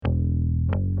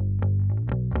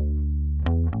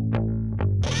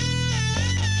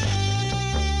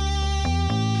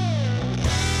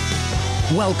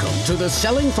Welcome to the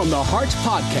Selling from the Heart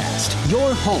podcast,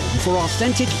 your home for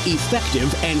authentic,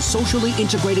 effective, and socially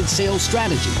integrated sales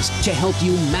strategies to help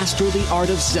you master the art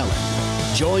of selling.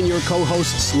 Join your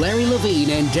co-hosts Larry Levine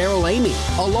and Daryl Amy,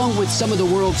 along with some of the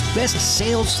world's best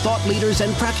sales thought leaders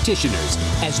and practitioners,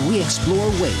 as we explore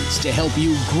ways to help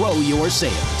you grow your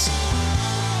sales.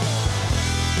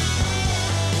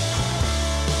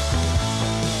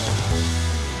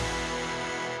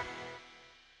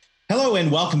 Hello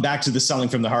and welcome back to the Selling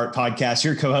from the Heart podcast.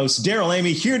 Your co-host Daryl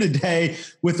Amy here today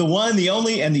with the one, the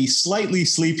only, and the slightly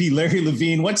sleepy Larry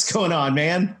Levine. What's going on,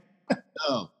 man?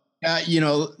 Like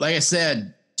I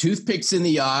said, toothpicks in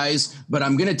the eyes, but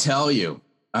I'm going to tell you,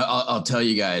 I'll tell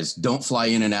you guys, don't fly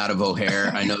in and out of O'Hare.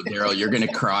 I know, Daryl, you're going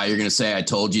to cry. You're going to say, I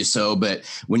told you so. But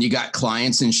when you got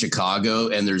clients in Chicago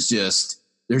and there's just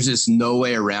no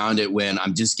way around it, when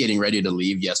I'm just getting ready to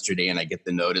leave yesterday and I get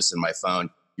the notice in my phone,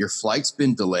 your flight's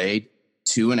been delayed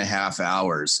 2.5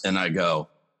 hours. And I go,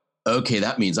 okay,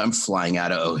 that means I'm flying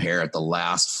out of O'Hare at the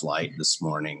last flight this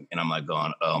morning. And I'm like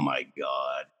going, oh my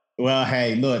God. Well,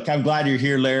 hey, look, I'm glad you're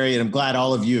here, Larry. And I'm glad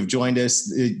all of you have joined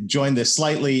us, joined the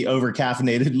slightly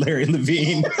over-caffeinated Larry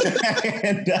Levine.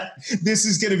 And this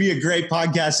is going to be a great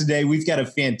podcast today. We've got a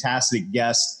fantastic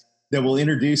guest that we'll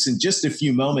introduce in just a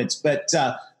few moments. But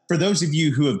for those of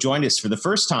you who have joined us for the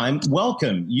first time,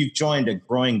 welcome. You've joined a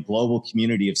growing global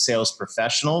community of sales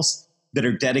professionals that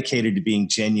are dedicated to being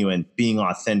genuine, being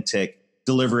authentic,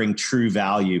 delivering true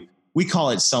value. We call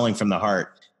it selling from the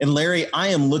heart. And Larry, I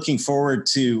am looking forward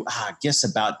to, I guess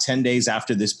about 10 days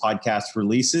after this podcast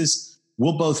releases,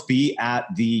 we'll both be at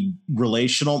the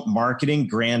Relational Marketing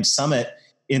Grand Summit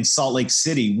in Salt Lake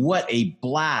City. What a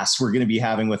blast we're going to be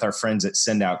having with our friends at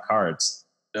Send Out Cards.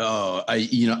 Oh,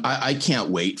 I can't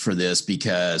wait for this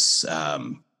because,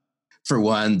 for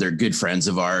one, they're good friends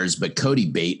of ours, but Cody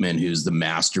Bateman, who's the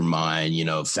mastermind,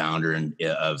 founder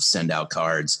of Send Out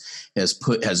Cards, has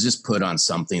just put on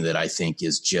something that I think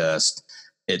is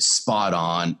it's spot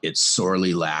on. It's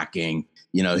sorely lacking.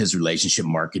 His Relationship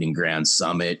Marketing Grand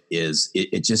Summit it's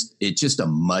just a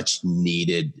much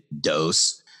needed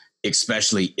dose,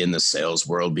 especially in the sales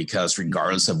world, because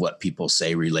regardless of what people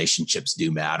say, relationships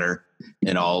do matter.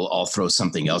 And I'll throw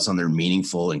something else on there.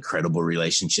 Meaningful, incredible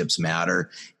relationships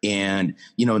matter. And,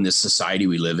 in this society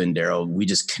we live in, Daryl, we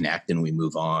just connect and we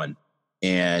move on.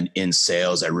 And in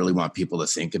sales, I really want people to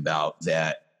think about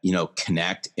that,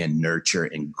 connect and nurture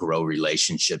and grow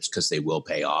relationships, because they will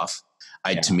pay off.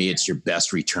 To me, it's your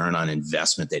best return on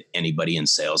investment that anybody in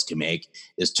sales can make,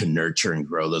 is to nurture and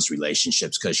grow those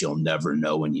relationships, because you'll never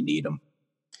know when you need them.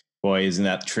 Boy, isn't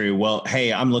that true? Well,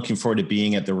 hey, I'm looking forward to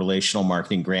being at the Relational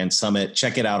Marketing Grand Summit.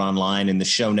 Check it out online in the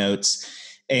show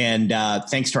notes. And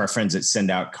thanks to our friends at Send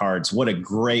Out Cards. What a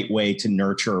great way to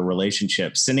nurture a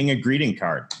relationship. Sending a greeting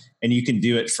card. And you can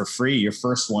do it for free. Your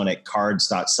first one at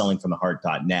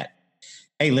cards.sellingfromtheheart.net.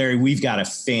 Hey, Larry, we've got a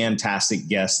fantastic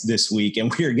guest this week,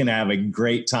 and we're going to have a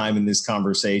great time in this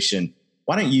conversation.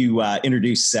 Why don't you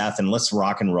introduce Seth, and let's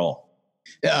rock and roll.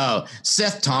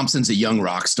 Seth Thompson's a young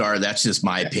rock star. That's just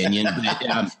my opinion.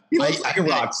 But, he looks like a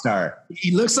rock star.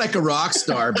 He looks like a rock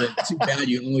star, but too bad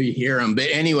you only hear him. But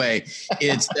anyway,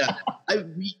 it's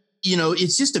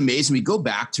just amazing. We go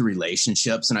back to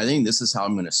relationships, and I think this is how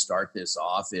I'm going to start this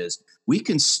off, is we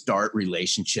can start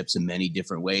relationships in many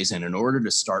different ways. And in order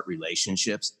to start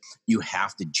relationships, you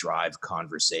have to drive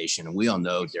conversation. And we all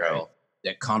know, Daryl,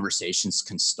 that conversations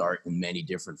can start in many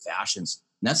different fashions.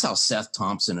 And that's how Seth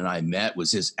Thompson and I met,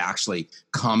 was his actually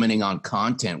commenting on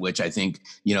content, which I think,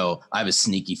 I have a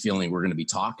sneaky feeling we're going to be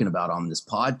talking about on this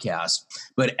podcast.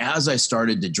 But as I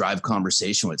started to drive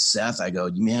conversation with Seth, I go,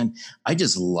 man, I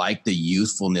just like the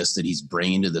youthfulness that he's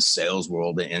bringing to the sales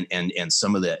world, and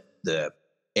some of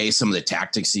some of the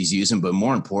tactics he's using, but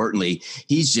more importantly,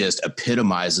 he's just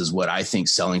epitomizes what I think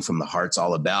selling from the heart's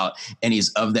all about. And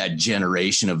he's of that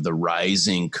generation of the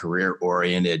rising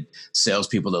career-oriented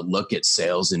salespeople that look at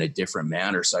sales in a different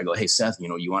manner. So I go, hey, Seth,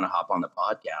 you want to hop on the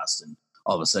podcast? And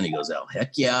all of a sudden he goes, oh,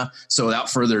 heck yeah. So without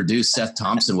further ado, Seth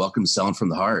Thompson, welcome to Selling from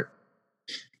the Heart.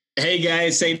 Hey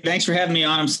guys, thanks for having me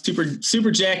on. I'm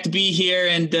super jacked to be here.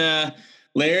 And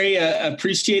Larry,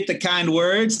 appreciate the kind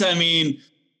words. I mean,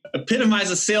 epitomize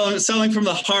a selling from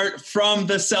the heart from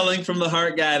the Selling from the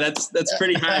Heart guy. That's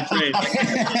pretty high praise.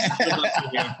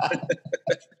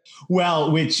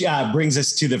 Well, which brings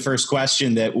us to the first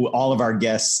question that all of our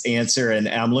guests answer, and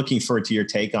I'm looking forward to your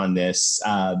take on this.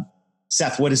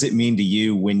 Seth, what does it mean to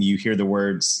you when you hear the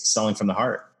words selling from the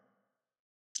heart?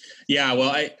 Yeah,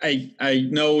 well, I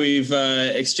know we've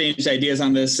exchanged ideas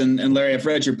on this, and Larry, I've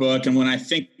read your book, and when I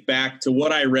think back to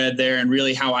what I read there and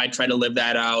really how I try to live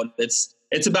that out,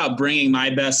 it's about bringing my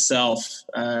best self,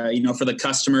 for the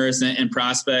customers and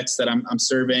prospects that I'm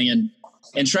serving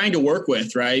and trying to work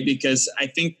with, right? Because I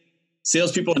think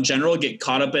salespeople in general get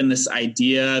caught up in this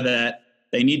idea that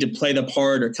they need to play the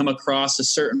part or come across a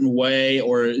certain way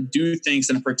or do things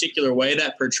in a particular way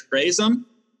that portrays them.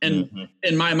 And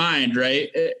in my mind, right,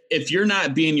 if you're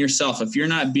not being yourself, if you're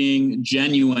not being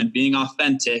genuine, being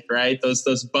authentic, right, those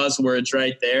buzzwords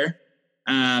right there,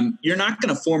 you're not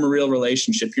going to form a real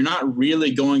relationship. You're not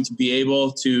really going to be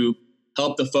able to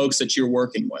help the folks that you're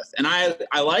working with. And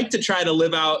I like to try to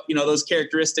live out, those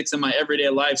characteristics in my everyday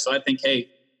life. So I think, hey,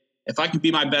 if I can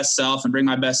be my best self and bring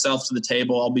my best self to the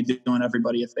table, I'll be doing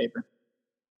everybody a favor.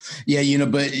 Yeah,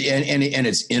 but and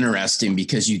it's interesting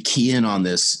because you key in on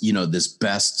this, this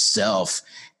best self,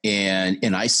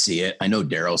 and I see it. I know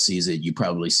Daryl sees it. You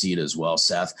probably see it as well,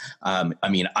 Seth. I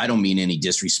don't mean any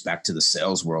disrespect to the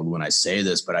sales world when I say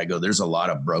this, but I go, there's a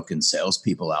lot of broken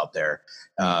salespeople out there.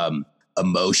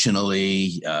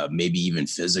 Emotionally, maybe even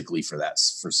physically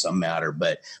for some matter,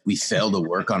 but we fail to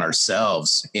work on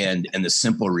ourselves. And the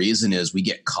simple reason is we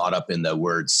get caught up in the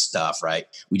word stuff, right?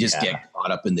 We just get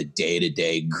caught up in the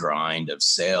day-to-day grind of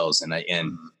sales. And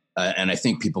I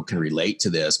think people can relate to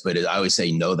this, but I always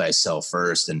say, know thyself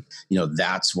first. And,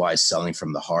 that's why Selling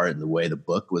from the Heart and the way the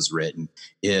book was written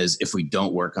is if we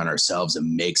don't work on ourselves, it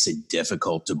makes it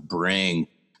difficult to bring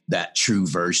that true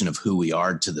version of who we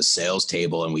are to the sales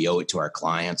table. And we owe it to our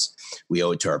clients. We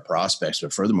owe it to our prospects,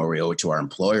 but furthermore, we owe it to our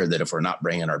employer that if we're not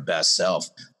bringing our best self,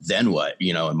 then what?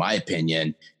 In my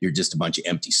opinion, you're just a bunch of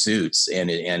empty suits. And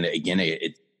again,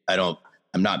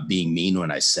 I'm not being mean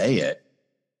when I say it,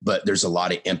 but there's a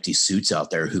lot of empty suits out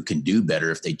there who can do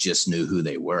better if they just knew who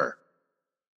they were.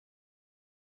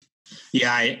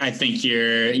 Yeah, I think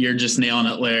you're just nailing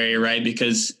it, Larry, right?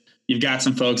 Because you've got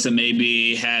some folks that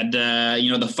maybe had,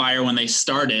 the fire when they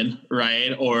started,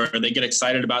 right? Or they get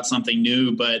excited about something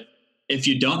new. But if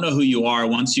you don't know who you are,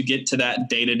 once you get to that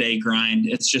day-to-day grind,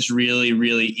 it's just really,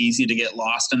 really easy to get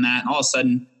lost in that. And all of a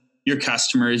sudden, your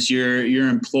customers, your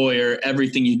employer,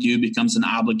 everything you do becomes an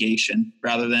obligation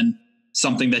rather than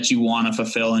something that you want to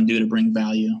fulfill and do to bring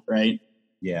value, right?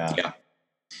 Yeah.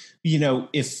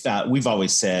 If we've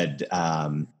always said,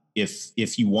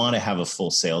 if you want to have a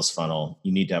full sales funnel,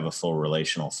 you need to have a full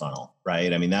relational funnel,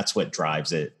 right? I mean, that's what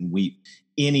drives it.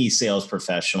 Any sales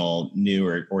professional, new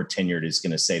or tenured, is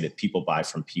going to say that people buy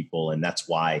from people. And that's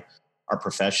why our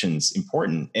profession's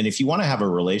important. And if you want to have a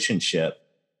relationship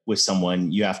with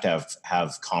someone, you have to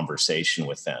have conversation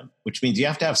with them, which means you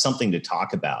have to have something to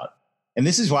talk about. And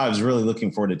this is why I was really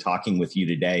looking forward to talking with you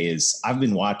today is I've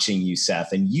been watching you,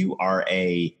 Seth, and you are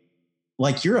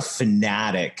you're a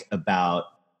fanatic about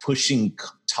pushing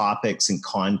topics and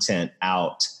content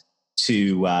out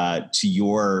to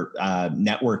your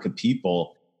network of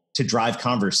people to drive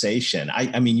conversation.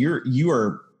 I mean, you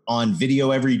are on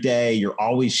video every day. You're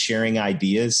always sharing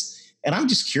ideas. And I'm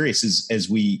just curious as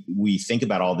we think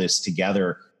about all this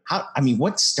together,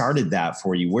 what started that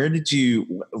for you?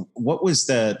 What was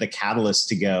the catalyst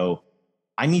to go,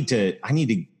 I need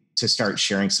to start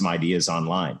sharing some ideas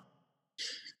online?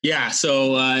 Yeah.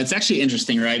 So it's actually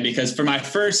interesting, right? Because for my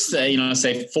first, say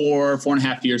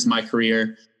 4.5 years of my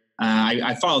career,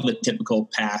 I followed the typical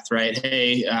path, right?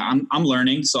 Hey, I'm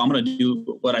learning, so I'm going to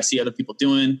do what I see other people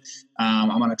doing.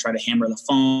 I'm going to try to hammer the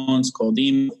phones, cold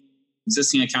email,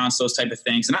 existing accounts, those type of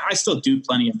things. And I still do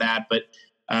plenty of that. But,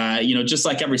 just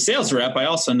like every sales rep, I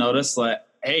also noticed that,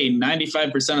 hey,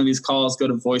 95% of these calls go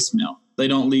to voicemail. They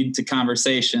don't lead to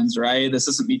conversations, right? This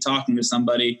isn't me talking to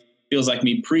somebody. Feels like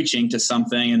me preaching to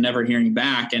something and never hearing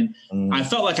back. And I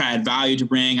felt like I had value to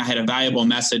bring. I had a valuable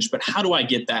message, but how do I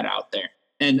get that out there?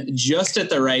 And just at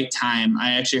the right time,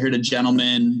 I actually heard a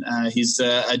gentleman, he's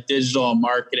a digital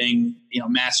marketing,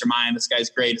 mastermind. This guy's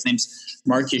great. His name's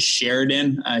Marcus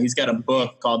Sheridan. He's got a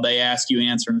book called They Ask You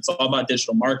Answer. And it's all about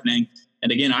digital marketing.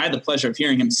 And again, I had the pleasure of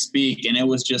hearing him speak, and it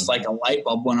was just like a light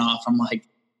bulb went off. I'm like,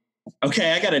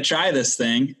 okay, I got to try this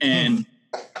thing. And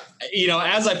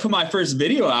as I put my first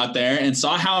video out there and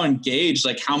saw how engaged,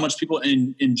 like how much people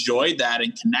enjoyed that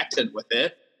and connected with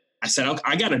it, I said, okay,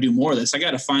 I got to do more of this. I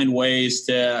got to find ways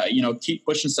to, keep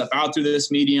pushing stuff out through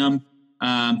this medium,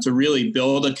 to really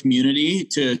build a community,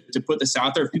 to put this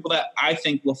out there, people that I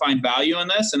think will find value in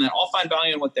this, and then I'll find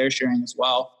value in what they're sharing as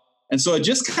well. And so it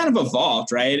just kind of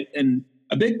evolved, right? And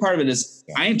a big part of it is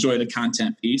I enjoy the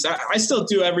content piece. I still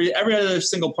do every other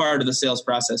single part of the sales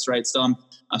process, right? So I'm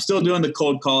still doing the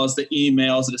cold calls, the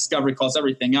emails, the discovery calls,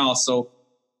 everything else. So,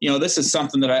 this is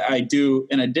something that I do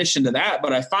in addition to that,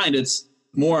 but I find it's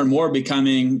more and more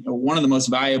becoming one of the most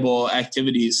valuable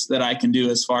activities that I can do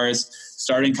as far as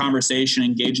starting conversation,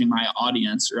 engaging my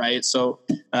audience, right? So,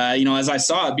 as I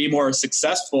saw it be more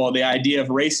successful, the idea of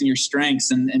racing your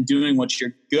strengths and doing what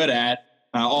you're good at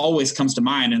always comes to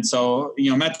mind. And so,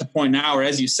 I'm at the point now where,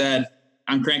 as you said,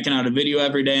 I'm cranking out a video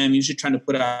every day. I'm usually trying to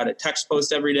put out a text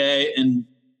post every day. And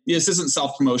this isn't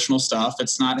self-promotional stuff.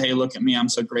 It's not, hey, look at me, I'm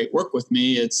so great, work with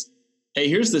me. It's, hey,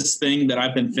 here's this thing that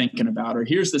I've been thinking about, or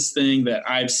here's this thing that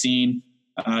I've seen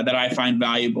that I find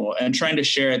valuable, and trying to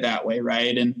share it that way,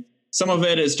 right? And some of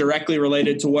it is directly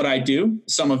related to what I do.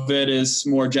 Some of it is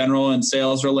more general and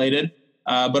sales related,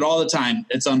 but all the time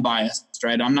it's unbiased,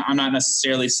 right? I'm not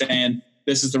necessarily saying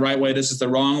this is the right way, this is the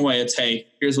wrong way. It's, hey,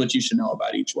 here's what you should know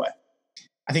about each way.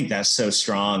 I think that's so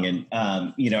strong. And,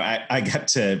 I got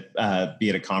to be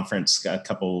at a conference a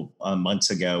couple months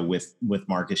ago with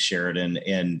Marcus Sheridan,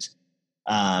 and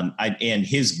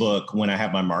his book, When I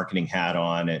Have My Marketing Hat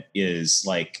On, it's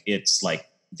like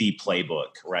the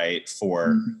playbook, right,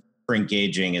 for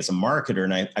engaging as a marketer.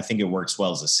 And I think it works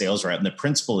well as a sales rep. And the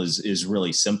principle is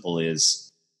really simple: is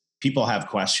people have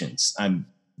questions.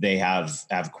 They have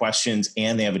questions,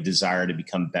 and they have a desire to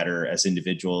become better as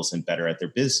individuals and better at their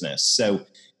business. So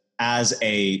as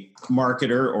a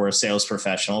marketer or a sales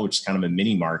professional, which is kind of a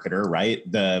mini marketer, right?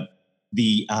 The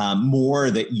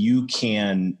more that you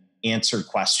can answer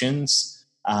questions,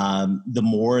 the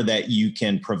more that you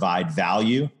can provide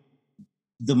value,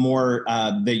 the more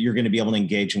that you're going to be able to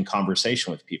engage in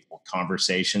conversation with people.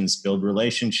 Conversations build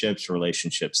relationships.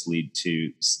 Relationships lead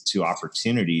to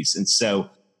opportunities. And so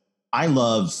I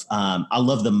love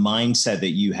the mindset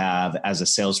that you have as a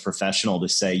sales professional to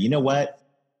say, you know what,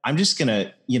 I'm just going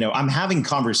to, I'm having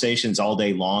conversations all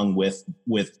day long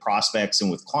with prospects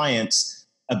and with clients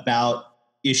about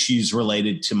issues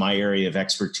related to my area of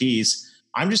expertise.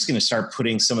 I'm just going to start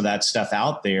putting some of that stuff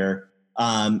out there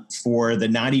for the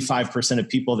 95% of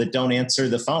people that don't answer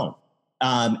the phone.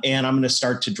 And I'm going to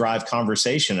start to drive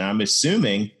conversation. And I'm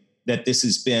assuming that this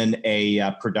has been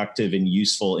a productive and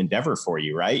useful endeavor for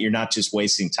you, right? You're not just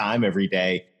wasting time every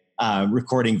day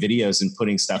recording videos and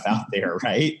putting stuff out there,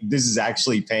 right? This is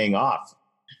actually paying off.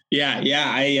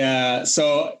 Yeah.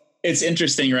 So it's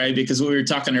interesting, right? Because we were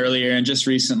talking earlier, and just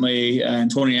recently in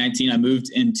 2019, I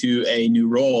moved into a new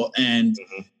role, and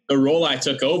the role I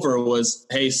took over was,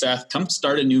 hey, Seth, come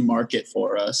start a new market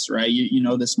for us, right? You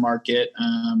know this market,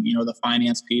 the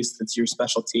finance piece, that's your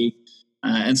specialty.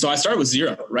 And so I started with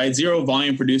zero, right? Zero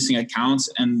volume producing accounts.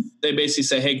 And they basically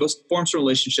say, hey, go form some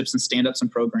relationships and stand up some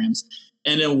programs.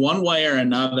 And in one way or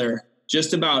another,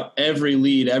 just about every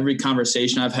lead, every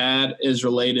conversation I've had is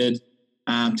related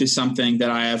to something that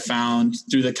I have found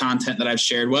through the content that I've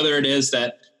shared, whether it is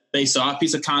that they saw a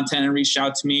piece of content and reached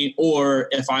out to me, or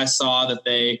if I saw that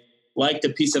they liked a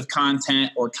piece of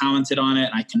content or commented on it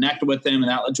and I connected with them and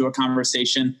that led to a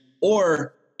conversation,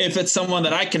 or if it's someone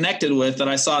that I connected with that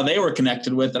I saw they were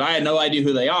connected with that I had no idea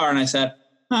who they are. And I said,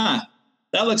 that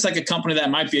looks like a company that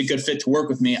might be a good fit to work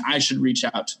with me. I should reach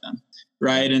out to them.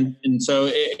 Right. And so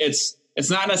it's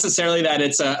not necessarily that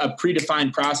it's a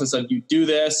predefined process of you do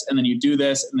this and then you do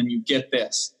this and then you get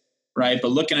this. Right.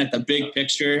 But looking at the big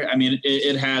picture, I mean,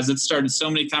 it started so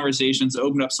many conversations,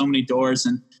 opened up so many doors.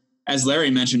 And as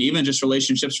Larry mentioned, even just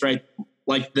relationships, right,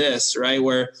 like this, right,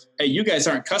 where, hey, you guys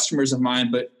aren't customers of mine,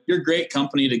 but you're great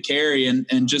company to carry and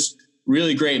just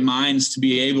really great minds to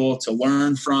be able to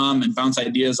learn from and bounce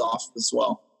ideas off as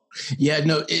well. Yeah,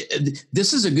 no,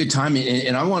 this is a good time.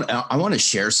 And I want to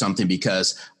share something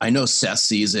because I know Seth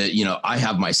sees it. I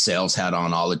have my sales hat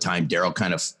on all the time. Daryl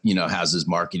kind of, has his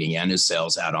marketing and his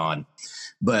sales hat on.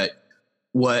 But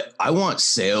what I want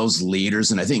sales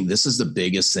leaders, and I think this is the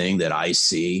biggest thing that I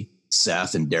see,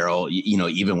 Seth and Daryl,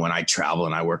 even when I travel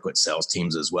and I work with sales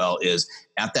teams as well, is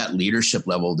at that leadership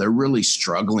level, they're really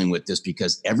struggling with this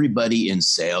because everybody in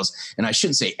sales, and I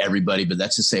shouldn't say everybody, but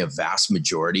let's just say a vast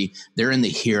majority, they're in the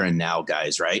here and now,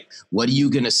 guys, right? What are you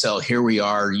going to sell? Here we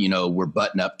are, we're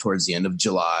butting up towards the end of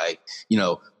July.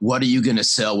 What are you going to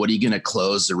sell? What are you going to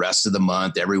close the rest of the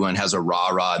month? Everyone has a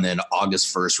rah-rah, and then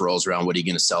August 1st rolls around. What are you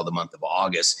going to sell the month of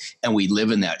August? And we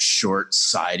live in that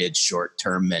short-sighted,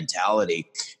 short-term mentality.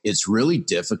 It's really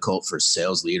difficult for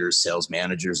sales leaders, sales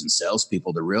managers, and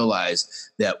salespeople to realize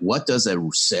that what does a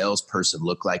salesperson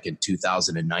look like in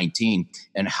 2019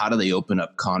 and how do they open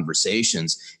up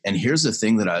conversations? And here's the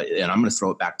thing that I'm going to throw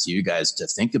it back to you guys to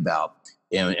think about,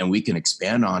 and we can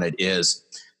expand on it, is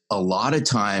a lot of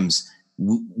times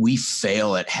we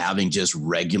fail at having just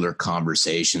regular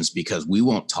conversations because we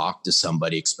won't talk to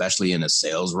somebody, especially in a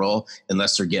sales role,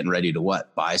 unless they're getting ready to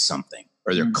buy something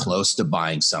or they're close to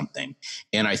buying something.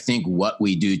 And I think what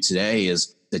we do today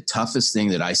is the toughest thing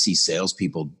that I see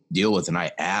salespeople deal with, and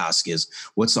I ask, is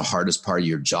what's the hardest part of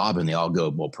your job? And they all go,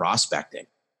 well, prospecting.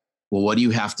 Well, what do you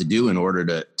have to do in order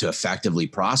to effectively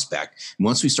prospect? And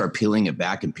once we start peeling it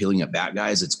back,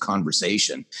 guys, it's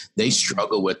conversation. They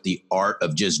struggle with the art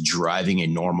of just driving a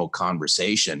normal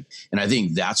conversation. And I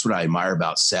think that's what I admire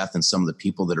about Seth and some of the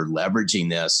people that are leveraging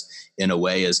this in a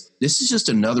way is this is just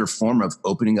another form of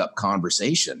opening up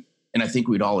conversation. And I think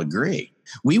we'd all agree.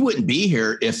 We wouldn't be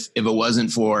here if it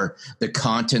wasn't for the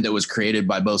content that was created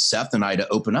by both Seth and I to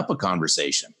open up a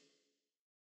conversation.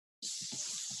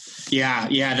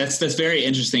 Yeah, that's very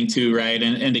interesting too, right?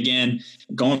 And again,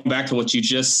 going back to what you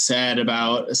just said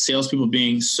about salespeople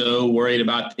being so worried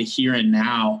about the here and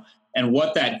now, and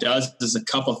what that does is a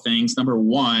couple of things. Number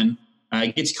one,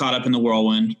 it gets you caught up in the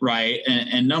whirlwind, right?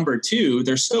 And number two,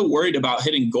 they're so worried about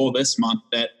hitting goal this month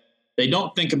that they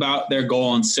don't think about their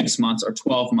goal in 6 months or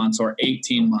 12 months or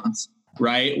 18 months,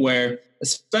 right? Where,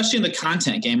 especially in the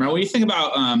content game, right? When you think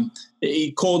about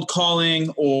cold calling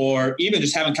or even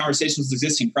just having conversations with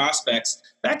existing prospects,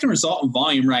 that can result in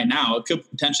volume right now. It could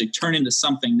potentially turn into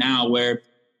something now where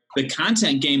the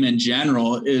content game in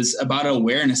general is about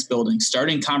awareness building,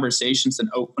 starting conversations and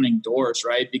opening doors,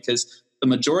 right? Because the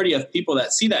majority of people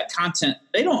that see that content,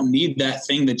 they don't need that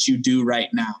thing that you do right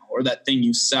now or that thing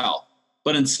you sell.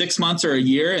 But in 6 months or a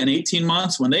year and 18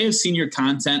 months, when they have seen your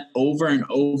content over and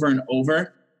over and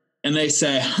over, and they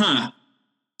say,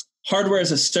 hardware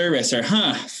as a service, or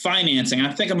financing,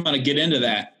 I think I'm going to get into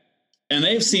that. And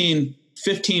they've seen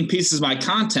 15 pieces of my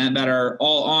content that are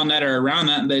all on that or around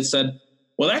that. And they said,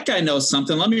 well, that guy knows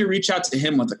something. Let me reach out to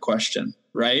him with a question,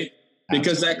 right?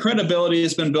 Because that credibility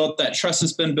has been built, that trust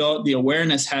has been built, the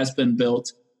awareness has been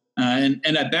built. And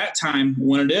at that time,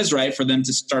 when it is right for them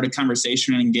to start a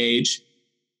conversation and engage,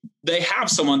 they have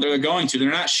someone they're going to. They're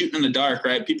not shooting in the dark,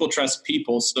 right? People trust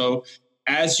people. So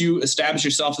as you establish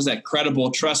yourself as that credible,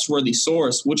 trustworthy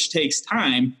source, which takes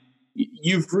time,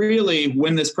 you've really,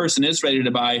 when this person is ready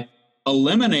to buy,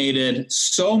 eliminated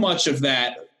so much of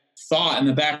that thought in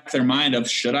the back of their mind of,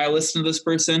 should I listen to this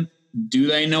person? Do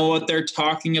they know what they're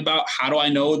talking about? How do I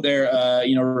know they're a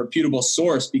reputable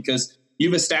source? Because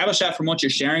you've established that from what you're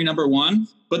sharing, number one,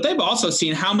 but they've also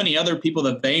seen how many other people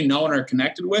that they know and are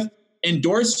connected with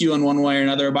endorse you in one way or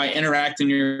another by interacting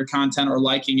with your content or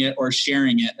liking it or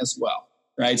sharing it as well,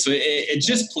 right? So it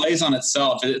just plays on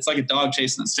itself. It's like a dog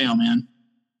chasing its tail, man.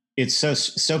 It's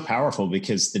so powerful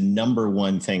because the number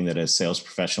one thing that a sales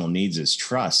professional needs is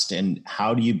trust. And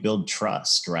how do you build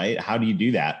trust, right? How do you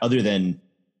do that other than,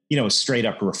 a straight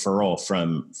up referral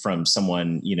from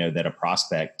someone, that a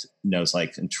prospect knows,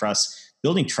 like, and trust?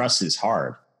 Building trust is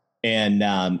hard. And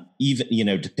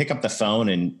even, to pick up the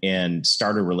phone and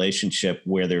start a relationship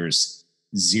where there's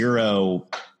zero,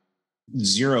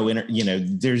 you're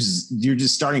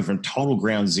just starting from total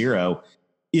ground zero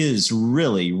is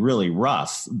really, really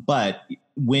rough. But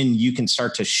when you can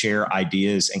start to share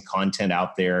ideas and content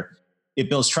out there, it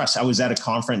builds trust. I was at a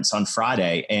conference on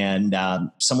Friday and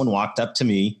someone walked up to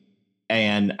me,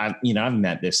 and I've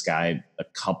met this guy a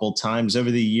couple times over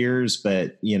the years,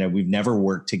 but we've never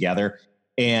worked together.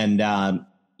 And,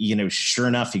 sure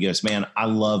enough, he goes, man, I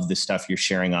love the stuff you're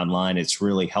sharing online. It's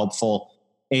really helpful.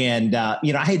 And,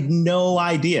 I had no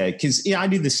idea because, I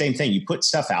do the same thing. You put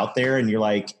stuff out there and you're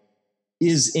like,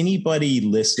 is anybody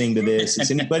listening to this? Is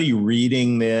anybody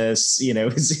reading this?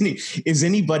 Is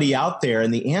anybody out there?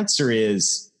 And the answer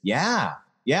is, yeah.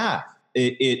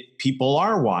 People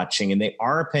are watching and they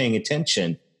are paying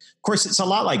attention. Of course, it's a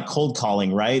lot like cold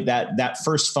calling, right? That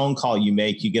first phone call you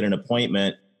make, you get an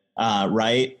appointment.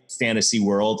 Right? Fantasy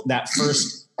world, that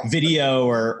first video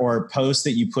or post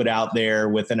that you put out there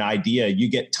with an idea, you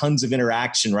get tons of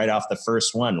interaction right off the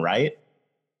first one, right?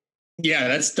 Yeah,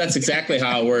 that's exactly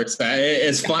how it works.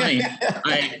 It's funny.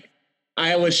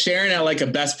 I was sharing at like a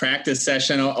best practice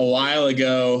session a while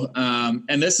ago.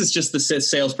 And this is just the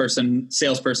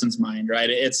salesperson's mind, right?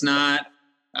 It's not,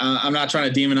 I'm not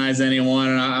trying to demonize anyone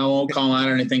and I won't call them out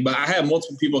or anything, but I have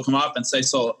multiple people come up and say,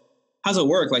 so how's it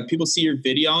work? Like, people see your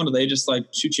video and do they just like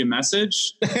shoot you a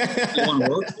message? They want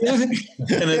to work with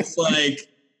you? And it's like,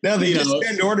 no, they just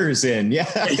send orders in. Yeah.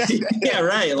 Yeah.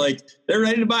 Right. Like, they're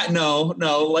ready to buy. No,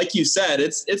 like you said,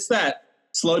 it's that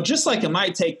slow, just like it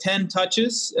might take 10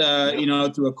 touches,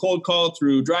 through a cold call,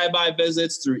 through drive-by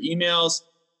visits, through emails,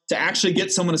 to actually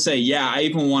get someone to say, yeah, I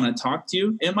even want to talk to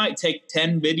you. It might take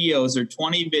 10 videos or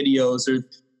 20 videos or,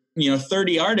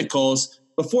 30 articles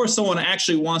before someone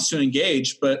actually wants to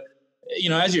engage. But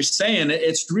as you're saying,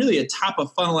 it's really a top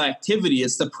of funnel activity.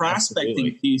 It's the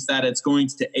prospecting piece that it's going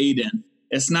to aid in.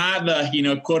 It's not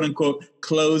the, quote unquote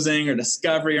closing or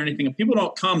discovery or anything. If people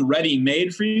don't come ready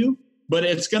made for you, but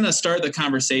it's going to start the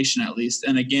conversation at least.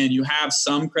 And again, you have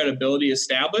some credibility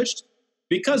established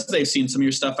because they've seen some of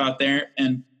your stuff out there,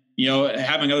 and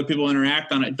having other people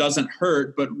interact on it doesn't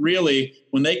hurt. But really,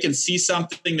 when they can see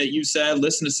something that you said,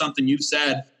 listen to something you've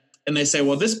said, and they say,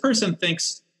 well, this person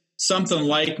thinks something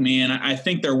like me, and I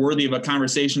think they're worthy of a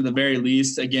conversation at the very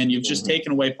least. Again, you've just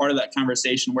taken away part of that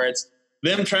conversation where it's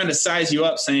them trying to size you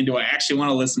up saying, do I actually want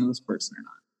to listen to this person or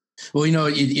not?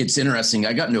 Well, it's interesting.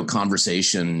 I got into a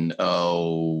conversation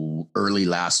early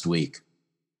last week,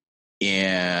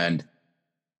 and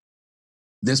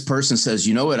this person says,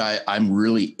 you know what I'm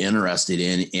really interested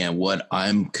in and what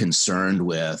I'm concerned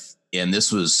with. And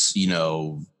this was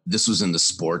in the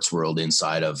sports world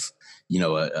inside of,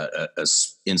 a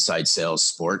inside sales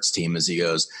sports team, as he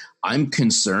goes, I'm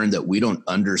concerned that we don't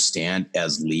understand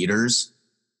as leaders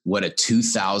what a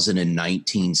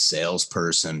 2019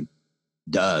 salesperson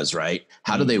does, right?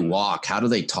 How do they walk? How do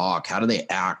they talk? How do they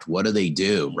act? What do they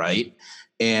do? Right.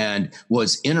 And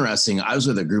what's interesting, I was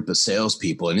with a group of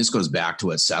salespeople, and this goes back to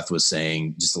what Seth was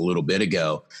saying just a little bit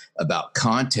ago about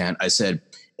content. I said,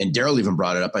 and Daryl even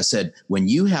brought it up. I said, when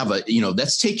you have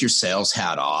let's take your sales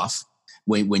hat off.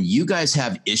 When you guys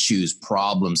have issues,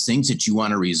 problems, things that you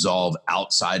want to resolve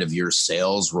outside of your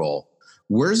sales role,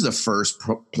 where's the first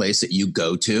place that you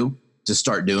go to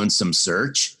start doing some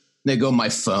search? They go my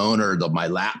phone or my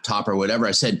laptop or whatever.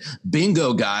 I said,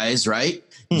 bingo, guys, right?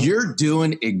 You're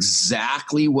doing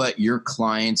exactly what your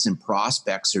clients and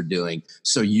prospects are doing.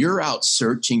 So you're out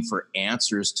searching for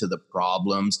answers to the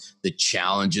problems, the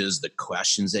challenges, the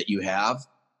questions that you have.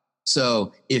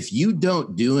 So if you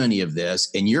don't do any of this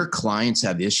and your clients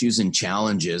have issues and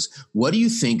challenges, what do you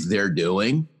think they're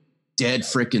doing? Dead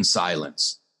freaking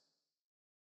silence.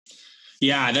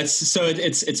 Yeah,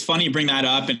 it's funny you bring that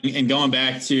up, and going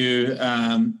back to,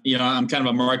 I'm kind of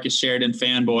a Marcus Sheridan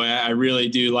fanboy. I really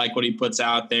do like what he puts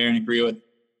out there and agree with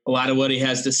a lot of what he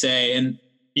has to say. And,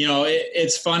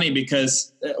 it's funny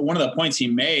because one of the points he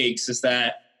makes is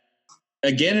that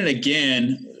again and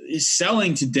again,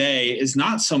 selling today is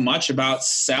not so much about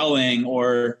selling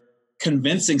or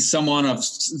convincing someone of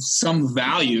some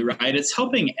value, right? It's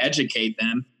helping educate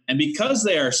them. And because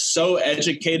they are so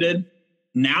educated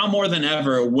now more than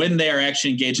ever, when they are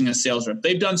actually engaging a sales rep,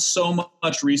 they've done so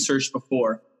much research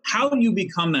before. How do you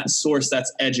become that source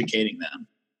that's educating them,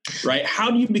 right? How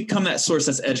do you become that source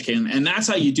that's educating them? And that's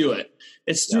how you do it.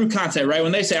 It's through content, right?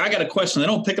 When they say, I got a question, they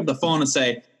don't pick up the phone and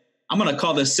say, I'm going to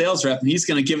call this sales rep and he's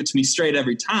going to give it to me straight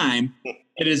every time.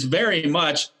 It is very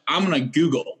much, I'm going to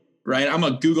Google, right? I'm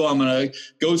going to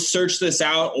go search this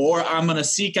out, or I'm going to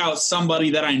seek out somebody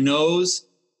that I knows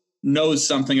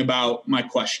something about my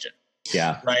question.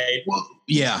 Yeah. Right. Well,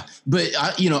 yeah. But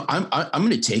I'm going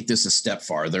to take this a step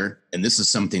farther. And this is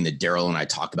something that Daryl and I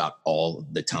talk about all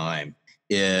the time,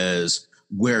 is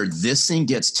where this thing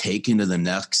gets taken to the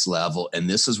next level. And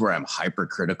this is where I'm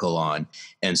hypercritical on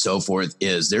and so forth,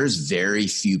 is there's very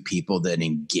few people that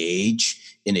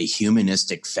engage in a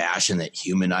humanistic fashion that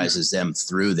humanizes them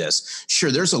through this.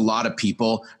 Sure. There's a lot of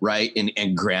people, right.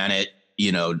 And granted,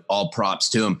 all props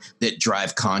to them, that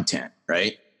drive content,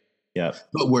 right? Yeah.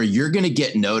 But where you're going to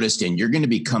get noticed and you're going to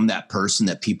become that person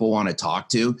that people want to talk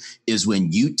to is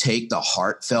when you take the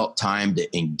heartfelt time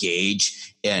to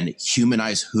engage and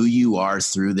humanize who you are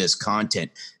through this content.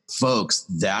 Folks,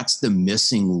 that's the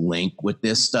missing link with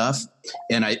this stuff.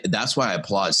 And that's why I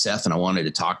applaud Seth, and I wanted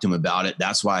to talk to him about it.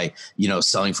 That's why,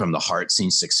 selling from the heart,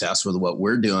 seeing success with what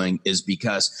we're doing, is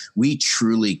because we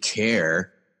truly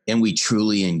care and we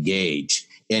truly engage.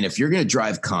 And if you're going to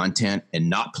drive content and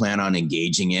not plan on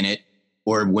engaging in it,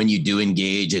 or when you do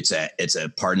engage, it's a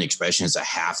pardon the expression, it's a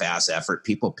half-ass effort.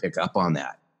 People pick up on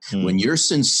that. When you're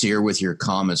sincere with your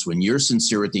comments, when you're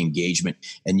sincere with the engagement,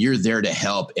 and you're there to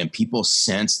help, and people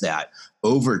sense that,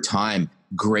 over time,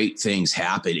 great things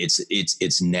happen.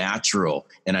 It's natural.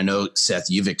 And I know, Seth,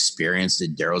 you've experienced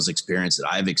it. Daryl's experienced it.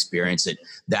 I've experienced it.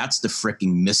 That's the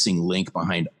freaking missing link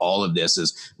behind all of this.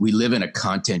 Is we live in a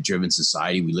content-driven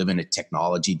society. We live in a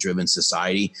technology-driven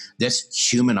society.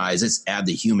 Let's humanize. Let's add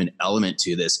the human element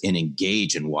to this and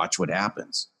engage and watch what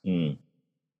happens.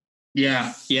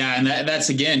 Yeah. And that's,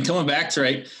 again, coming back to,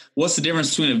 right, what's the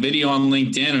difference between a video on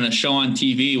LinkedIn and a show on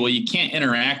TV? Well, you can't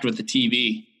interact with the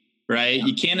TV. Right?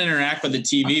 You can't interact with the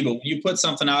TV, but when you put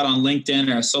something out on LinkedIn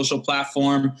or a social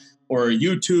platform or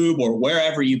YouTube or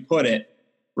wherever you put it,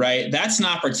 right? That's an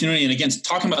opportunity. And again,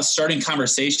 talking about starting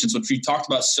conversations, which we talked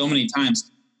about so many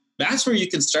times, that's where you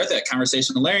can start that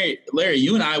conversation. Larry,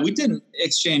 you and I, we didn't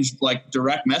exchange like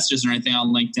direct messages or anything on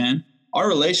LinkedIn. Our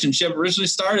relationship originally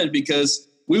started because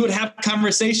we would have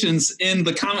conversations in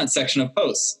the comment section of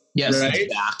posts. Yes, right?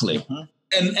 exactly.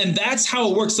 And that's how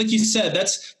it works. Like you said,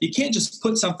 you can't just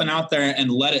put something out there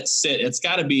and let it sit. It's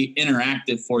got to be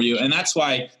interactive for you. And that's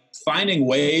why finding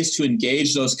ways to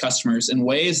engage those customers in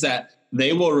ways that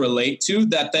they will relate to,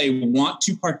 that they want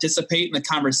to participate in the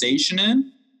conversation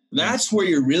in, that's where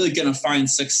you're really going to find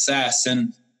success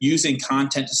in using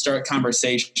content to start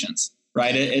conversations,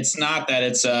 right? It's not that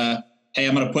it's hey,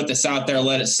 I'm going to put this out there,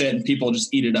 let it sit, and people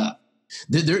just eat it up.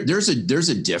 There's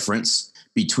a difference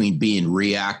between being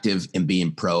reactive and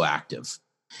being proactive.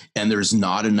 And there's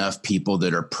not enough people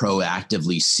that are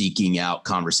proactively seeking out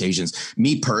conversations.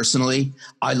 Me personally,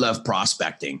 I love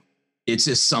prospecting. It's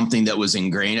just something that was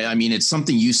ingrained. I mean, it's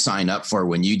something you sign up for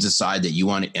when you decide that you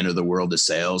want to enter the world of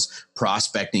sales.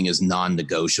 Prospecting is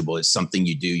non-negotiable. It's something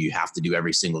you do. You have to do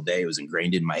every single day. It was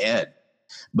ingrained in my head.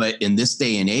 But in this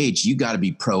day and age, you got to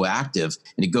be proactive.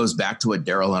 And it goes back to what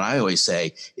Daryl and I always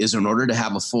say is in order to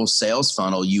have a full sales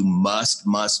funnel, you must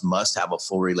have a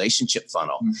full relationship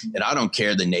funnel. Mm-hmm. And I don't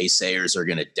care. The naysayers are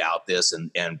going to doubt this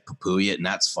and poo-poo it, and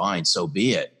that's fine. So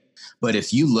be it. But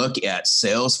if you look at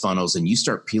sales funnels and you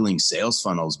start peeling sales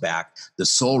funnels back, the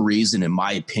sole reason, in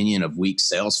my opinion, of weak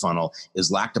sales funnel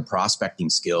is lack of prospecting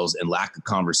skills and lack of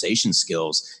conversation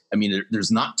skills. I mean,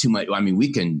 there's not too much. I mean,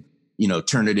 we can,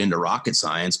 turn it into rocket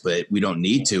science, but we don't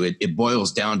need to. It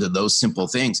boils down to those simple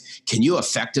things. Can you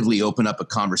effectively open up a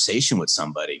conversation with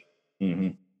somebody? Mm-hmm.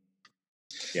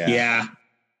 Yeah.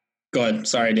 Go ahead.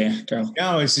 Sorry, Daryl.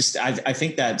 No, it's just, I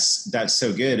think that's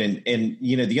so good. And,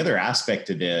 the other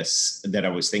aspect of this that I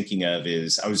was thinking of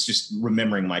is I was just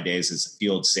remembering my days as a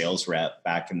field sales rep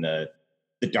back in the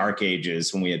dark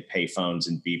ages when we had pay phones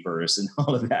and beepers and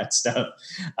all of that stuff.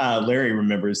 Larry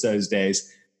remembers those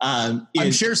days. I'm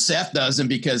sure Seth doesn't,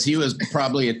 because he was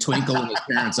probably a twinkle in his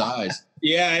parents' eyes.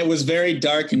 Yeah, it was very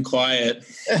dark and quiet.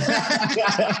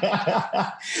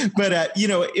 But,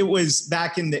 it was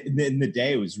back in the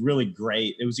day, it was really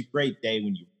great. It was a great day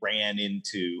when you ran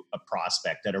into a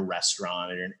prospect at a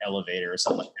restaurant or an elevator or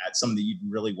something like that, something that you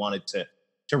really wanted to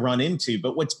run into.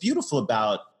 But what's beautiful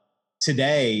about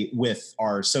today with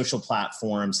our social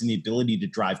platforms and the ability to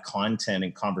drive content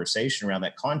and conversation around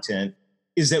that content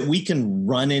is that we can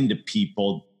run into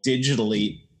people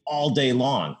digitally all day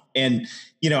long. And,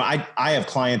 I have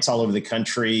clients all over the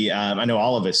country. I know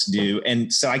all of us do.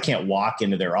 And so I can't walk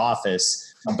into their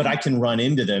office, but I can run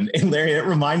into them. And Larry, it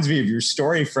reminds me of your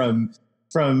story from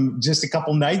just a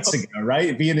couple nights ago,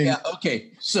 right? Being in,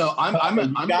 okay. So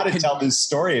I'm got to tell this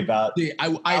story about.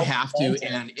 I have to,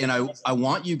 and I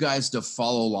want you guys to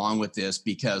follow along with this,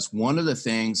 because one of the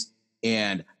things,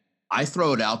 and I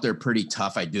throw it out there pretty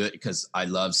tough. I do it because I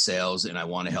love sales and I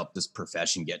want to help this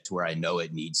profession get to where I know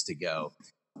it needs to go.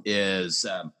 Is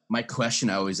my question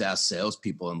I always ask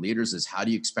salespeople and leaders is, how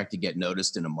do you expect to get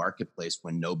noticed in a marketplace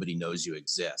when nobody knows you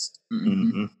exist?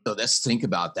 Mm-hmm. So let's think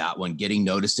about that one, getting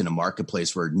noticed in a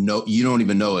marketplace where you don't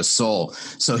even know a soul.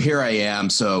 So here I am.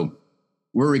 So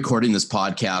we're recording this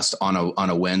podcast on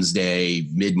a Wednesday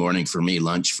mid-morning for me,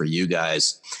 lunch for you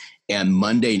guys. And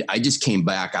Monday, I just came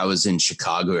back. I was in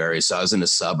Chicago area. So I was in a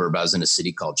suburb. I was in a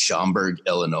city called Schaumburg,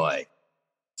 Illinois.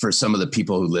 For some of the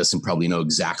people who listen probably know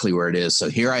exactly where it is. So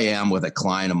here I am with a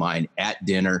client of mine at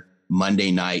dinner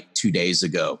Monday night, 2 days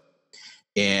ago.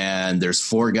 And there's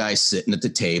 4 guys sitting at the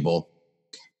table.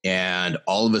 And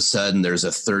all of a sudden there's a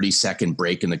 30-second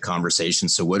break in the conversation.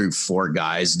 So what do 4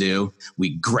 guys do?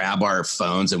 We grab our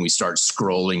phones and we start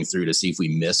scrolling through to see if we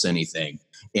miss anything.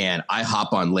 And I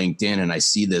hop on LinkedIn and I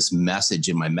see this message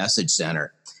in my message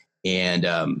center. And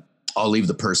I'll leave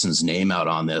the person's name out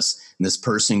on this. And this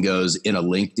person goes in a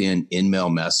LinkedIn in-mail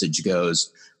message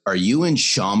goes, "Are you in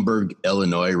Schaumburg,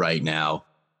 Illinois right now?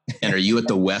 And are you at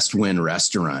the West Wind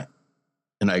restaurant?"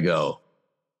 And I go,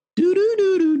 do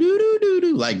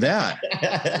like that.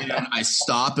 And I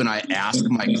stop and I ask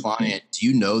my client, "Do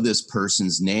you know this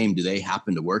person's name? Do they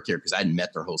happen to work here?" Because I hadn't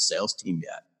met their whole sales team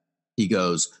yet. He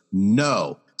goes,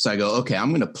 "No." So I go, "Okay,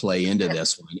 I'm going to play into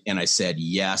this one." And I said,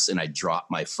 "Yes." And I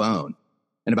dropped my phone.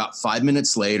 And about 5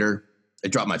 minutes later, I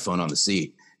dropped my phone on the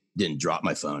seat, didn't drop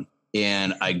my phone.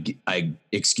 And I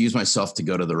excuse myself to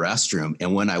go to the restroom.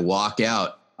 And when I walk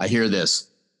out, I hear this,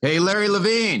 "Hey, Larry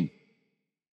Levine,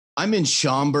 I'm in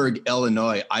Schaumburg,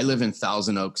 Illinois. I live in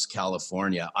Thousand Oaks,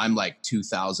 California. I'm like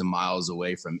 2,000 miles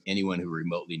away from anyone who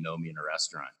remotely know me in a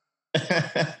restaurant."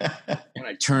 And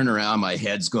I turn around, my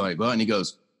head's going, "Well," and he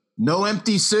goes, "No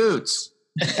empty suits."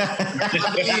 And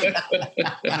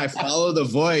I follow the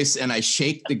voice and I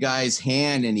shake the guy's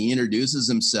hand and he introduces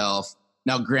himself.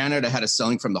 Now, granted, I had a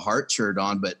Selling from the Heart shirt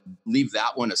on, but leave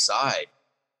that one aside.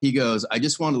 He goes, I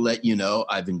just want to let you know,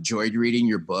 I've enjoyed reading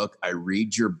your book. I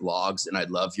read your blogs and I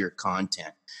love your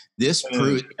content. This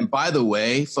proves, and by the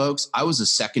way, folks, I was a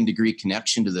second degree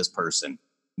connection to this person.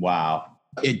 Wow.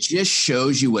 It just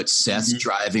shows you what Seth's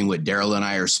driving, what Daryl and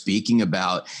I are speaking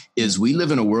about, is we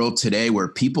live in a world today where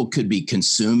people could be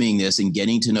consuming this and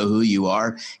getting to know who you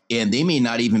are, and they may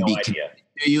not even be connected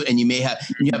to you, and you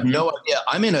have no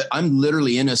idea. I'm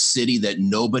literally in a city that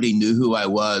nobody knew who I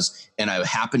was, and I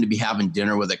happened to be having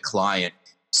dinner with a client.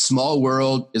 Small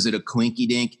world. Is it a quinky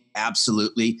dink?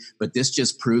 Absolutely. But this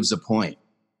just proves a point.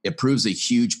 It proves a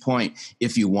huge point.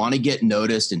 If you want to get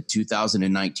noticed in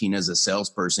 2019 as a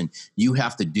salesperson, you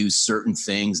have to do certain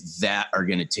things that are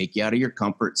going to take you out of your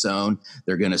comfort zone.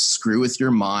 They're going to screw with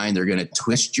your mind. They're going to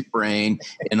twist your brain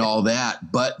and all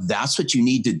that. But that's what you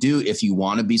need to do if you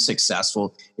want to be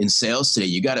successful in sales today.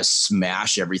 You got to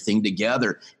smash everything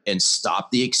together and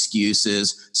stop the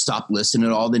excuses. Stop listening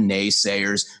to all the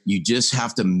naysayers. You just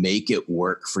have to make it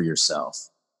work for yourself.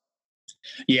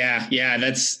 Yeah.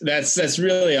 That's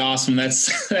really awesome. That's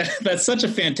such a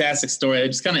fantastic story. It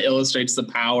just kind of illustrates the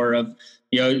power of,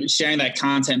 sharing that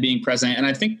content, being present. And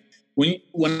I think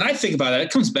when I think about it,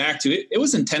 it comes back to it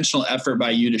was intentional effort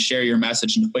by you to share your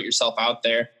message and to put yourself out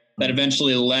there that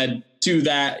eventually led to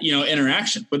that,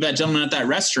 interaction with that gentleman at that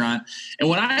restaurant. And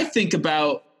when I think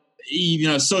about,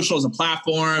 social as a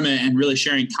platform and really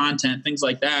sharing content, things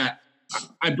like that,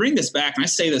 I bring this back and I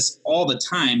say this all the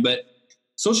time, but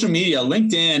social media,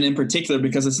 LinkedIn in particular,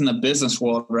 because it's in the business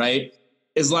world, right,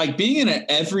 is like being in an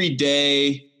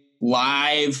everyday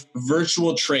live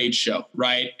virtual trade show,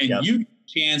 right? And you get a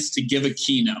chance to give a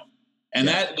keynote. And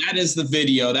that is the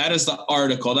video, that is the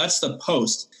article, that's the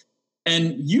post.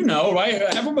 And right,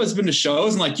 everybody's been to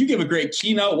shows and like you give a great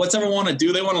keynote. What's everyone want to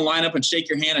do? They want to line up and shake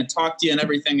your hand and talk to you and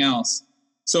everything else.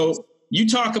 So you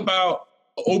talk about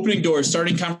opening doors,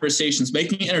 starting conversations,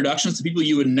 making introductions to people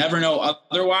you would never know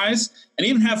otherwise, and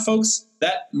even have folks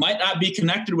that might not be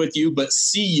connected with you, but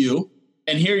see you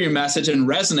and hear your message and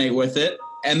resonate with it,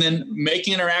 and then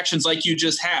making interactions like you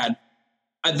just had.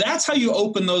 That's how you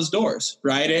open those doors,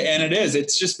 right? And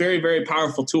it's just very, very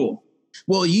powerful tool.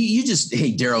 Well, you just,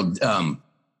 hey, Daryl,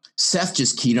 Seth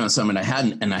just keyed on something I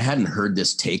hadn't heard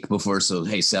this take before. So,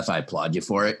 hey, Seth, I applaud you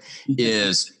for it.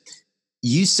 Is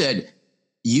you said,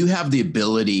 you have the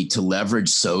ability to leverage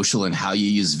social and how you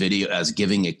use video as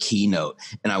giving a keynote.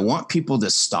 And I want people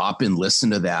to stop and listen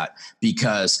to that,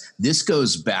 because this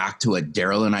goes back to what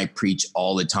Daryl and I preach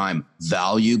all the time: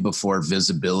 value before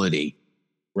visibility.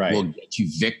 Right. Will get you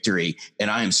victory.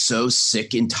 And I am so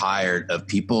sick and tired of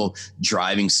people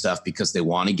driving stuff because they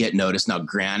want to get noticed. Now,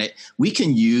 granted, we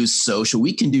can use social.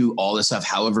 We can do all this stuff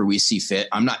however we see fit.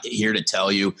 I'm not here to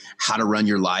tell you how to run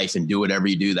your life and do whatever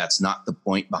you do. That's not the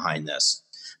point behind this.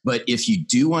 But if you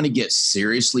do want to get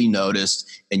seriously noticed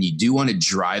and you do want to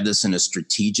drive this in a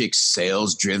strategic,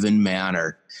 sales-driven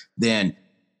manner, then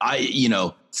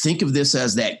think of this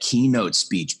as that keynote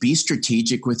speech. Be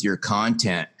strategic with your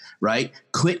content, right?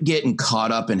 Quit getting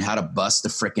caught up in how to bust the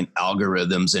freaking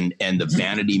algorithms and the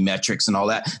vanity metrics and all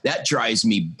that. That drives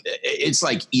me. It's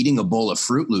like eating a bowl of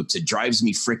Fruit Loops. It drives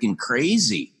me freaking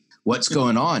crazy. What's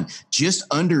going on? Just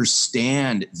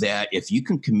understand that if you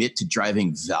can commit to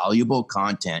driving valuable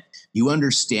content, you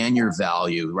understand your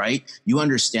value, right? You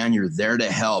understand you're there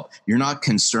to help. You're not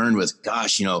concerned with,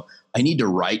 gosh, I need to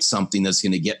write something that's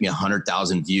going to get me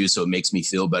 100,000 views so it makes me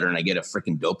feel better and I get a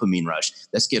freaking dopamine rush.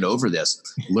 Let's get over this.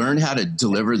 Learn how to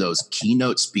deliver those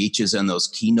keynote speeches and those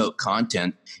keynote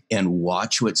content and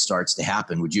watch what starts to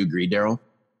happen. Would you agree, Daryl?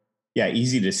 Yeah,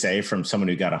 easy to say from someone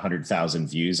who got 100,000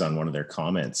 views on one of their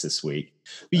comments this week.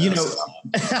 But,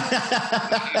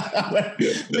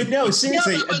 but no,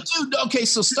 seriously. Yeah, but dude, okay,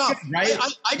 so stop. Right?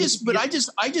 I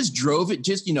just drove it.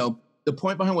 Just the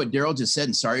point behind what Daryl just said,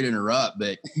 and sorry to interrupt,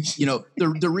 but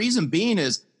the reason being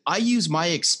is I use my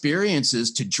experiences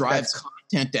to drive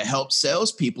content to help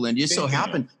salespeople, and it just so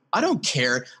happened I don't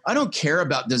care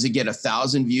about, does it get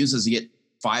 1,000 views? Does it get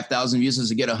 5,000 views? Does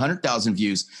it get 100,000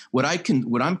 views? What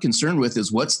I'm concerned with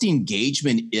is what's the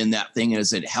engagement in that thing?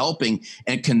 Is it helping?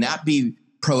 And can that be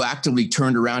proactively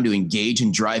turned around to engage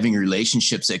in driving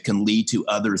relationships that can lead to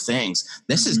other things?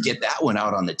 Let's just get that one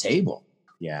out on the table.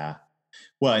 Yeah.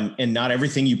 Well, and not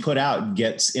everything you put out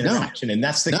gets interaction. And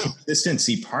that's the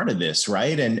consistency part of this,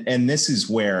 right? And this is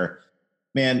where,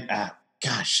 man,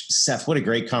 gosh, Seth, what a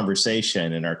great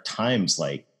conversation. And our time's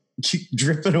like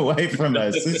dripping away from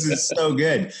us. This is so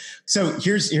good. So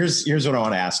here's what I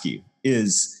want to ask you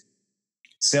is,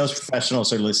 sales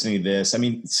professionals are listening to this. I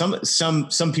mean,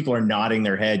 some people are nodding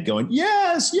their head going,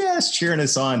 yes, cheering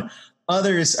us on.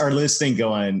 Others are listening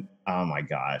going, oh my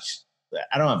gosh,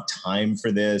 have time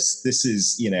for this. This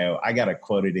is, I got a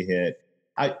quota to hit.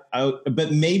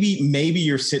 But maybe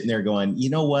you're sitting there going, you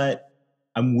know what?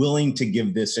 I'm willing to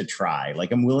give this a try.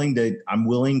 Like I'm willing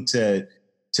to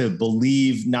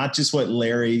believe not just what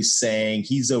Larry's saying.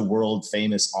 He's a world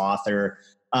famous author.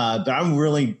 But I'm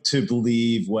willing to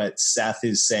believe what Seth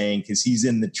is saying because he's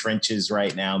in the trenches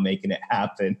right now making it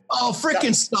happen. Oh,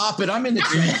 freaking stop it. I'm in the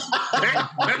trenches.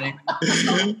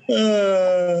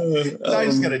 I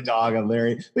just got a dog on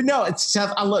Larry. But no, it's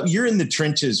Seth. You're in the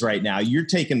trenches right now. You're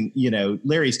taking,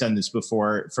 Larry's done this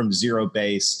before from zero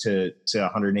base to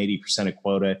 180% of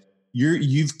quota.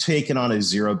 You've taken on a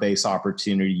zero base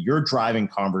opportunity. You're driving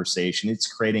conversation. It's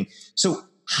creating. So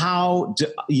I'm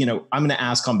going to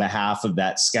ask on behalf of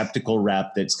that skeptical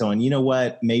rep that's going, you know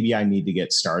what, maybe I need to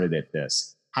get started at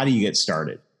this. How do you get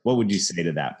started? What would you say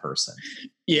to that person?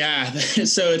 Yeah.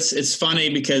 So it's funny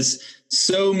because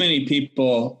so many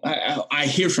people, I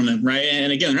hear from them, right?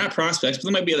 And again, they're not prospects, but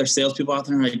there might be other salespeople out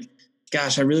there like,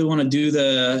 gosh, I really want to do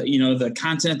the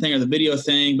content thing or the video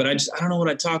thing, but I don't know what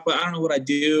I talk about. I don't know what I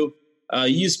do.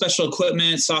 Use special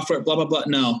equipment, software, blah, blah, blah.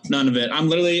 No, none of it. I'm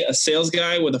literally a sales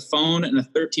guy with a phone and a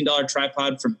 $13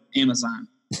 tripod from Amazon.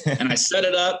 And I set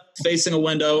it up facing a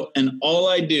window, and all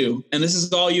I do, and this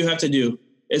is all you have to do,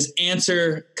 is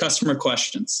answer customer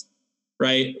questions,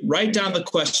 right? Write down the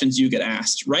questions you get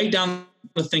asked. Write down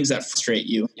the things that frustrate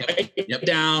you. Write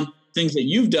down things that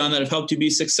you've done that have helped you be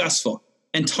successful.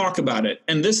 And talk about it.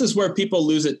 And this is where people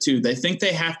lose it too. They think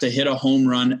they have to hit a home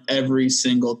run every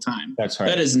single time. That's right.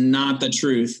 That is not the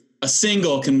truth. A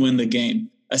single can win the game.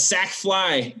 A sac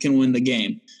fly can win the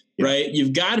game, right?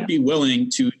 You've got to be willing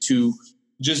to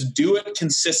just do it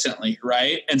consistently,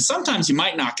 right? And sometimes you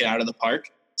might knock it out of the park.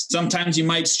 Sometimes you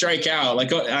might strike out.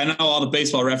 Like I know all the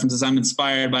baseball references. I'm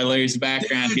inspired by Larry's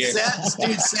background here. Seth,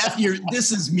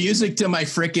 this is music to my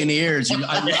freaking ears. I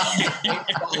love the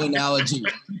baseball analogy.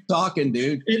 Talking,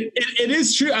 dude. It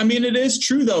is true. I mean, it is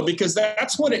true though, because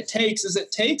that's what it takes. Is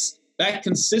it takes that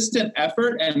consistent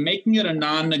effort and making it a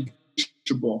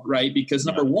non-negotiable, right? Because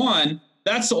number one,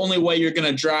 that's the only way you're going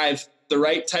to drive the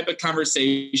right type of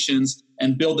conversations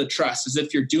and build the trust, is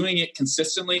if you're doing it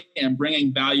consistently and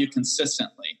bringing value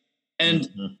consistently. And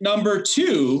number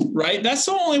two, right, that's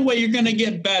the only way you're going to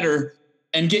get better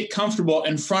and get comfortable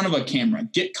in front of a camera,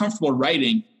 get comfortable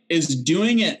writing, is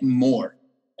doing it more.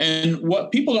 And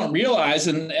what people don't realize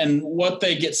and what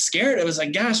they get scared of is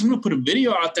like, gosh, I'm going to put a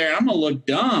video out there and I'm going to look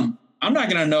dumb. I'm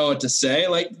not going to know what to say.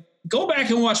 Like, go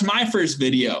back and watch my first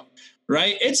video,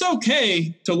 right? It's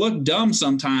okay to look dumb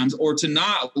sometimes or to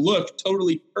not look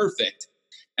totally perfect.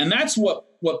 And that's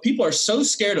what people are so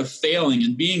scared of, failing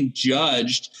and being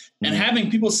judged and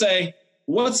having people say,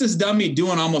 what's this dummy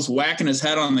doing, almost whacking his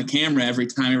head on the camera every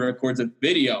time he records a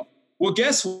video? Well,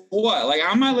 guess what? Like,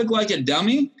 I might look like a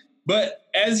dummy, but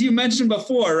as you mentioned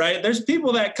before, right, there's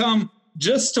people that come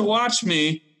just to watch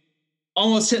me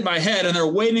almost hit my head, and they're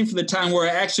waiting for the time where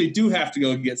I actually do have to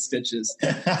go get stitches.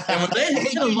 And when they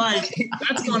hit a mic,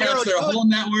 that's going after their whole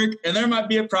network, and there might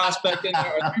be a prospect in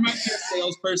there, or there might be a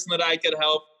salesperson that I could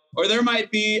help, or there might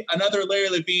be another Larry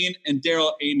Levine and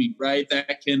Daryl Amy, right,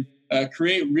 that can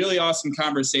create really awesome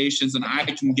conversations, and I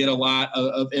can get a lot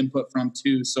of input from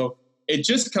too. So it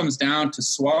just comes down to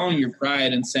swallowing your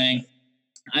pride and saying,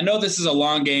 I know this is a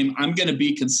long game. I'm going to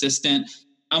be consistent.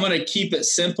 I'm going to keep it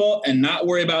simple and not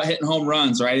worry about hitting home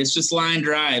runs, right? It's just line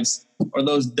drives or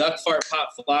those duck fart pop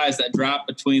flies that drop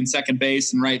between second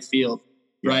base and right field,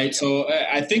 right? So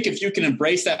I think if you can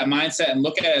embrace that mindset and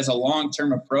look at it as a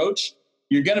long-term approach,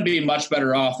 you're going to be much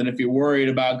better off than if you're worried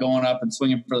about going up and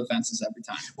swinging for the fences every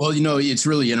time. Well, it's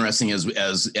really interesting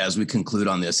as we conclude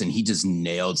on this, and he just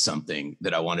nailed something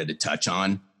that I wanted to touch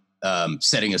on.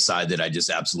 Setting aside that I just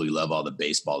absolutely love all the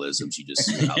baseballisms you just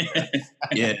threw out there.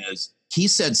 He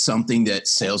said something that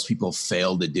salespeople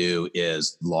fail to do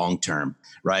is long-term,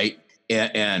 right?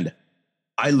 And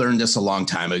I learned this a long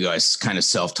time ago. I kind of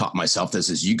self-taught myself this,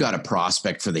 is you got to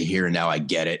prospect for the here and now. I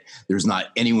get it. There's not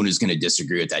anyone who's going to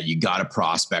disagree with that. You got to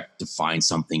prospect to find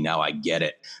something now. I get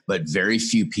it. But very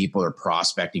few people are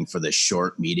prospecting for the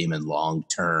short, medium, and long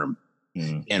term.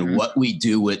 And what we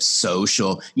do with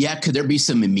social, could there be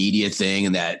some immediate thing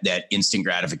and that instant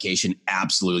gratification?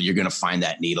 Absolutely. You're going to find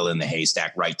that needle in the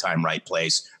haystack, right time, right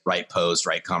place, right post,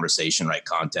 right conversation, right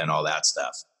content, all that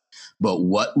stuff. But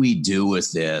what we do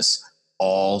with this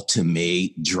all, to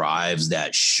me, drives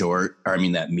that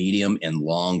that medium and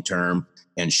long-term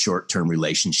and short-term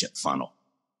relationship funnel.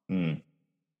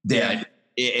 That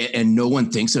and no one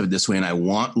thinks of it this way. And I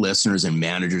want listeners and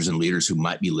managers and leaders who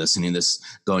might be listening to this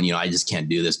going, I just can't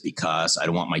do this because I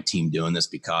don't want my team doing this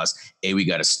because we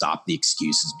got to stop the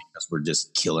excuses because we're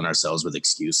just killing ourselves with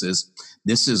excuses.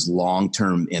 This is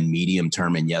long-term and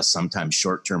medium-term, and yes, sometimes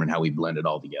short-term, and how we blend it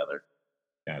all together.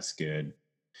 That's good.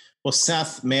 Well,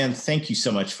 Seth, man, thank you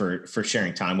so much for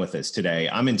sharing time with us today.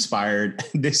 I'm inspired.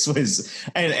 This was,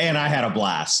 and I had a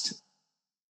blast.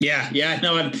 Yeah.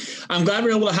 No, I'm glad we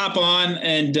were able to hop on,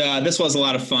 and this was a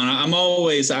lot of fun.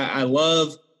 I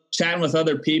love chatting with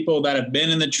other people that have been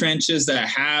in the trenches, that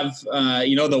have,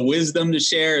 the wisdom to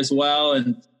share as well.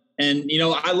 And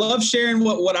I love sharing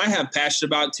what I have passion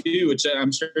about too, which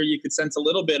I'm sure you could sense a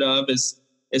little bit of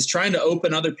is trying to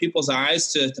open other people's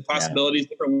eyes to possibilities,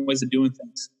 different ways of doing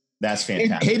things. That's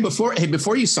fantastic.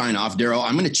 Before you sign off, Daryl,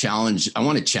 I want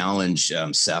to challenge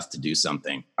Seth to do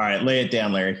something. All right, lay it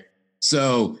down, Larry.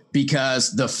 So,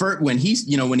 because when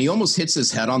he almost hits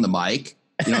his head on the mic,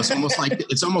 it's almost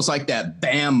like that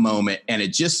bam moment, and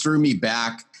it just threw me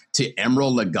back to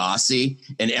Emeril Lagasse,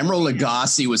 and Emeril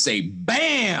Lagasse would say,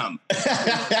 "Bam!"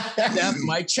 Seth,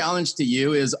 my challenge to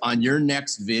you is on your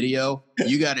next video,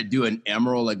 you got to do an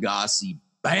Emeril Lagasse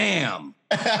bam.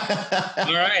 All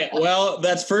right. Well,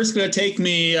 that's first going to take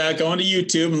me going to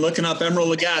YouTube and looking up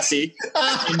Emeril Lagasse,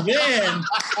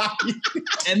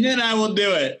 and then I will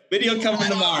do it. Video coming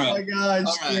tomorrow. Oh my gosh!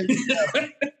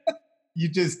 Right. You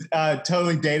just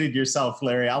totally dated yourself,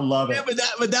 Larry. I love it. Yeah,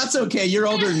 but that's okay. You're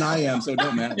older than I am, so it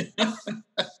don't matter.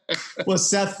 Well,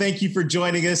 Seth, thank you for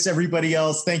joining us. Everybody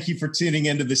else, thank you for tuning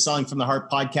into the Selling from the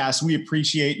Heart podcast. We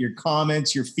appreciate your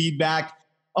comments, your feedback.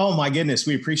 Oh my goodness,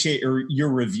 we appreciate your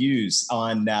reviews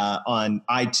on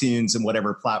iTunes and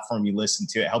whatever platform you listen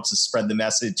to. It helps us spread the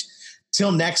message.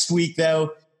 Till next week,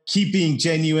 though, keep being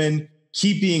genuine,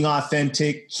 keep being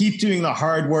authentic, keep doing the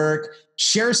hard work,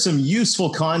 share some useful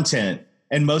content,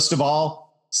 and most of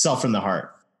all, sell from the heart.